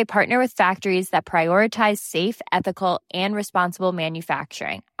 And they partner with factories that prioritize safe, ethical, and responsible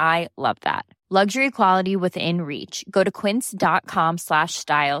manufacturing. I love that. Luxury quality within reach. Go to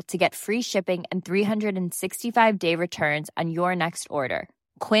quince.com/style to get free shipping and 365-day returns on your next order.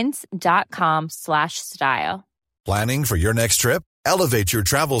 Quince.com/style. Planning for your next trip? Elevate your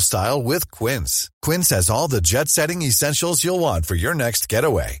travel style with Quince. Quince has all the jet-setting essentials you'll want for your next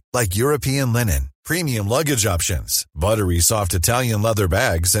getaway, like European linen, premium luggage options, buttery soft Italian leather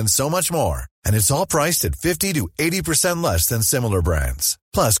bags, and so much more. And it's all priced at 50 to 80% less than similar brands.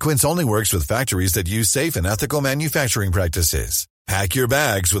 Plus, Quince only works with factories that use safe and ethical manufacturing practices. Pack your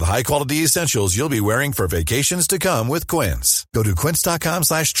bags with high-quality essentials you'll be wearing for vacations to come with Quince. Go to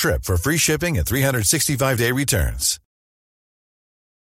quince.com/trip for free shipping and 365-day returns.